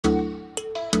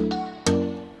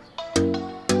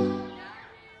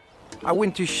I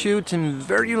went to shoot in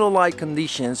very low light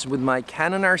conditions with my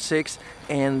Canon R6,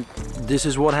 and this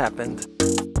is what happened.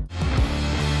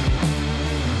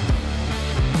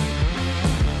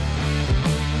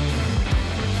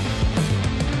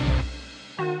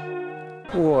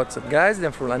 What's up guys,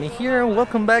 Dan Furlani here and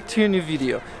welcome back to a new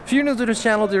video. If you're new to this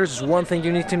channel, there's one thing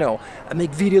you need to know. I make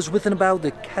videos with and about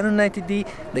the Canon 90D,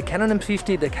 the Canon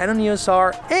M50, the Canon EOS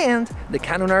R and the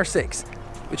Canon R6,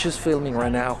 which is filming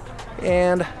right now.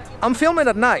 And I'm filming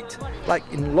at night, like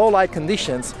in low light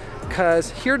conditions,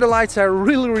 because here the lights are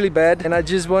really bad, and I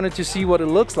just wanted to see what it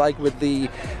looks like with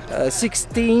the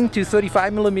 16 to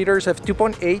 35 millimeters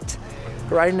f2.8.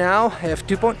 Right now I have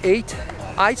 2.8,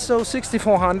 ISO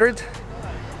 6400.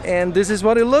 And this is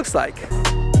what it looks like.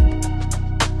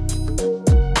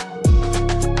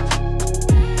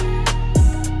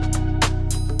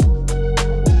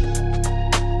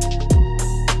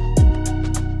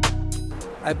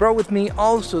 I brought with me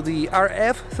also the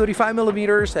RF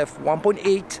 35mm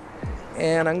f1.8,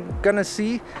 and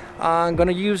I'm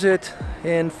gonna use it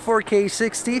in 4K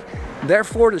 60.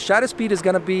 Therefore the shutter speed is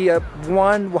gonna be at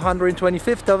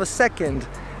 1/125th of a second.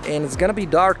 And it's gonna be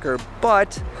darker,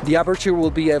 but the aperture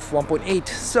will be f1.8,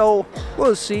 so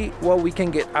we'll see what we can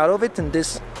get out of it in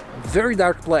this very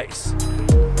dark place.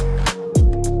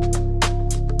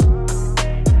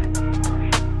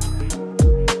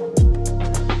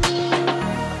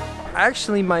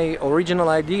 Actually, my original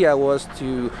idea was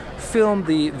to film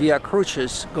the Via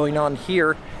Crucis going on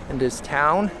here in this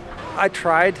town. I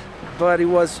tried, but it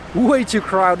was way too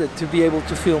crowded to be able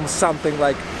to film something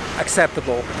like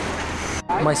acceptable.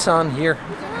 My son here,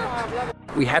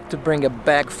 we had to bring a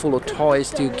bag full of toys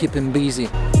to keep him busy.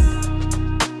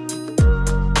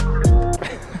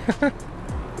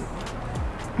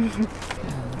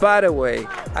 By the way,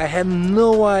 I have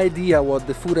no idea what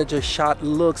the footage I shot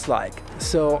looks like,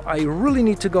 so I really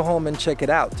need to go home and check it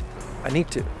out. I need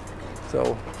to.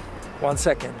 So, 1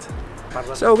 second.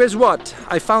 So guess what?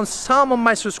 I found some of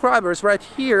my subscribers right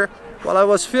here while I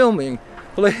was filming.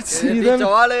 Let's see them.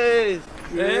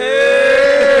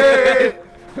 Hey!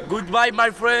 Goodbye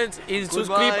my friends, in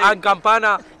subscribe and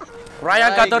campana.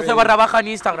 Ryan 14_ en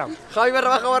Instagram. Javi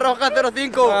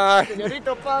 _05.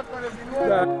 Señorito Paco.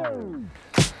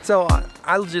 So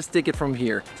I'll just take it from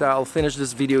here. So I'll finish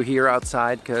this video here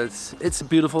outside because it's a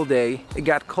beautiful day. It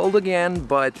got cold again,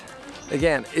 but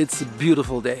again, it's a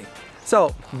beautiful day.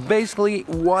 So basically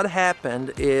what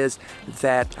happened is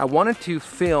that I wanted to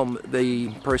film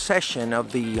the procession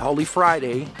of the Holy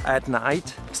Friday at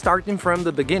night, starting from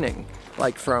the beginning,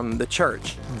 like from the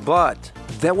church, but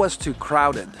that was too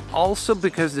crowded. Also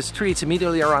because the streets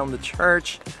immediately around the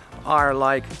church are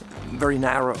like very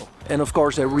narrow. And of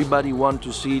course everybody wants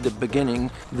to see the beginning,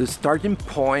 the starting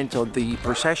point of the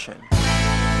procession.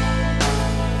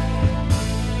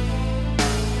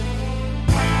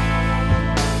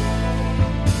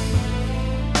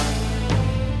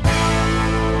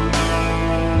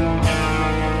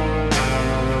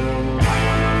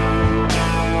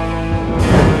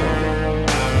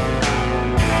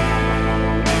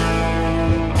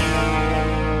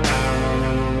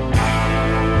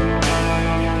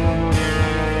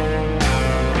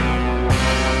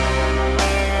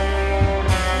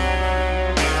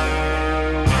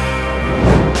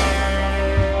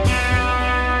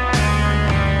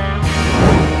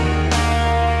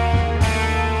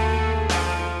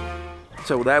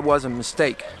 So that was a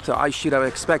mistake, so I should have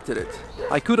expected it.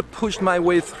 I could have pushed my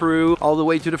way through all the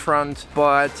way to the front,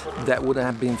 but that wouldn't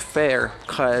have been fair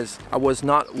because I was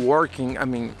not working. I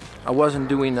mean, I wasn't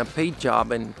doing a paid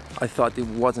job, and I thought it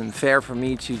wasn't fair for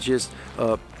me to just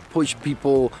push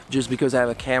people just because I have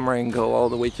a camera and go all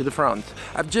the way to the front.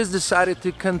 I've just decided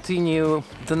to continue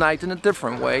the night in a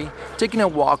different way, taking a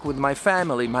walk with my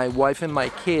family, my wife and my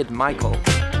kid, Michael.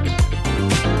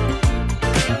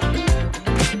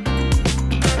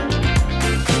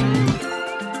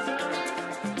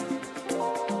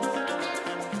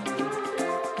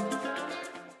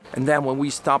 And then when we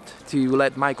stopped to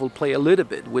let Michael play a little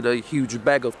bit with a huge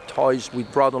bag of toys we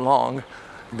brought along,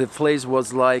 the place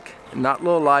was like not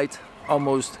low light,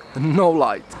 almost no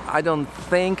light. I don't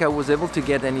think I was able to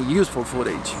get any useful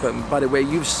footage, but by the way,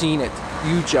 you've seen it,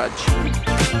 you judge.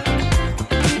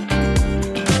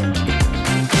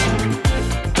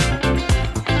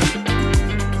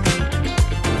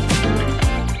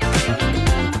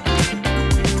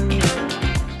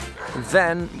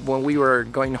 Then, when we were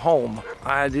going home,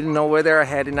 I didn't know whether I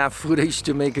had enough footage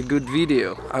to make a good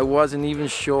video. I wasn't even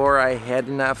sure I had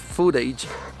enough footage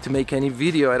to make any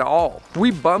video at all.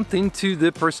 We bumped into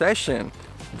the procession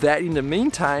that in the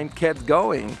meantime kept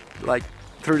going, like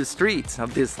through the streets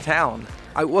of this town.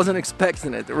 I wasn't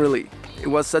expecting it, really. It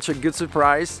was such a good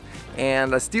surprise,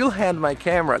 and I still had my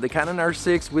camera, the Canon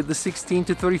R6 with the 16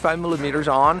 to 35 millimeters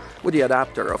on, with the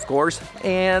adapter of course,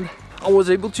 and I was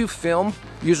able to film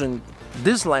using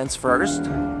this lens first.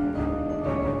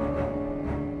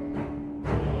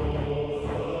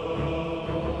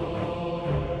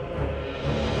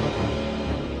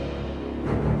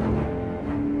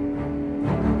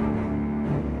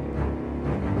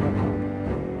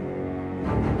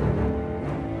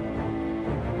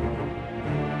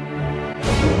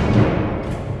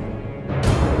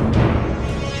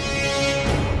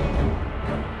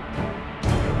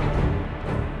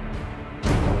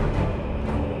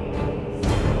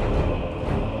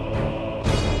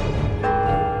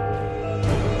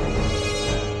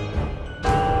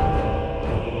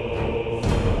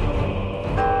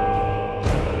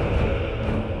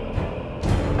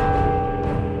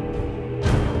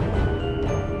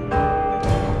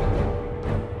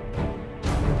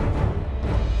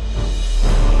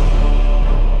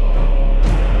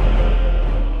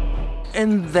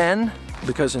 And then,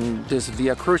 because in this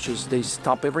Via Crucis they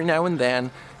stop every now and then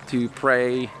to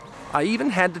pray, I even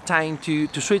had the time to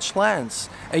switch lens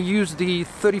and use the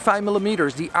 35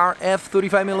 millimeters, the RF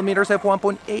 35 millimeters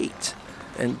f1.8,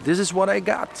 and this is what I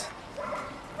got.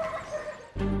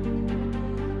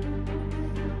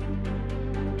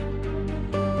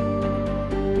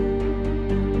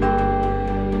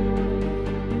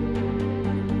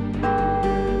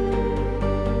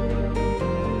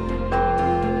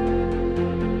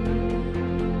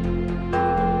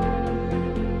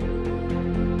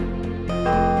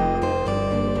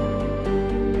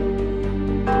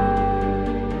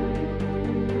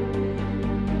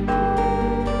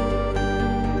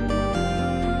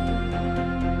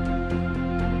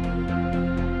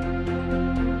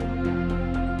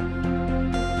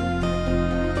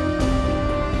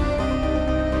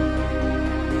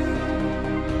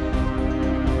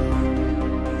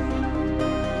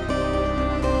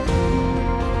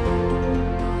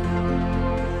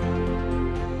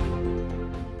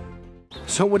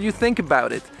 So what do you think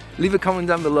about it? Leave a comment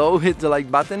down below, hit the like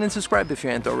button and subscribe if you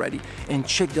ain't already. And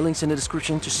check the links in the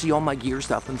description to see all my gear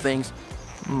stuff and things.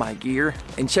 My gear.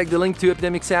 And check the link to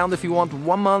Epidemic Sound if you want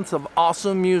 1 month of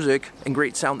awesome music and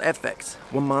great sound effects.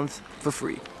 1 month for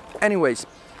free. Anyways,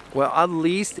 well, at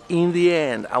least in the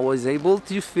end I was able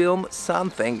to film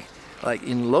something like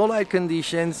in low light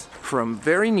conditions from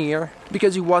very near,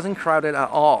 because it wasn't crowded at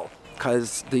all.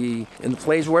 Because in the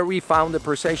place where we found the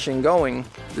procession going,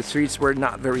 the streets were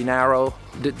not very narrow.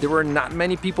 There were not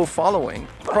many people following.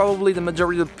 Probably the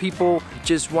majority of people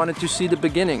just wanted to see the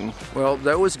beginning. Well,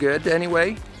 that was good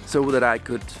anyway, so that I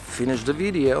could finish the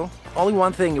video. Only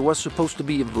one thing, it was supposed to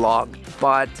be a vlog,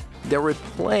 but they were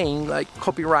playing like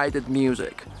copyrighted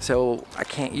music, so I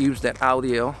can't use that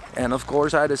audio. And of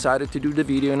course I decided to do the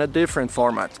video in a different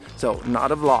format, so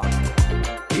not a vlog.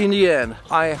 In the end,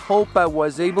 I hope I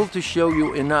was able to show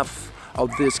you enough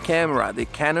of this camera, the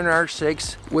Canon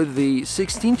R6 with the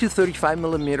 16 to 35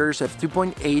 millimeters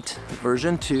f2.8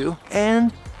 version 2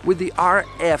 and with the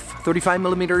RF 35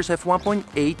 millimeters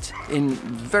f1.8 in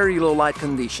very low light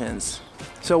conditions.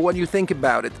 So what do you think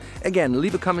about it? Again,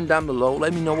 leave a comment down below,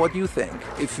 let me know what you think.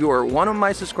 If you're one of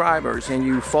my subscribers and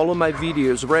you follow my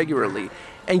videos regularly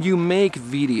and you make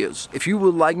videos, if you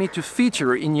would like me to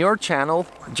feature in your channel,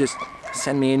 just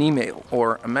send me an email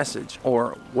or a message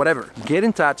or whatever. Get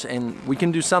in touch and we can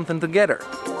do something together.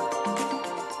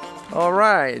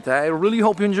 Alright, I really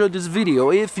hope you enjoyed this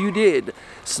video. If you did,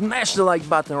 smash the like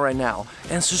button right now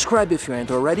and subscribe if you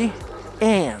ain't already.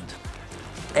 And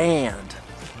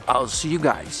I'll see you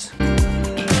guys in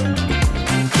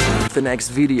the next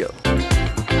video.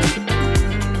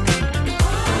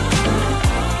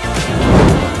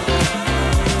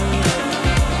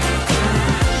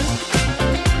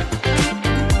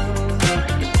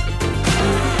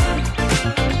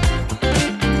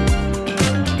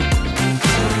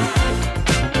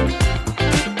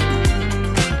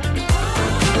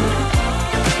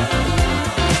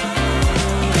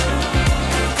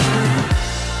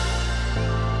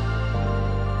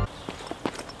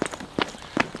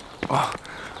 Oh,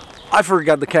 I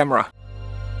forgot the camera.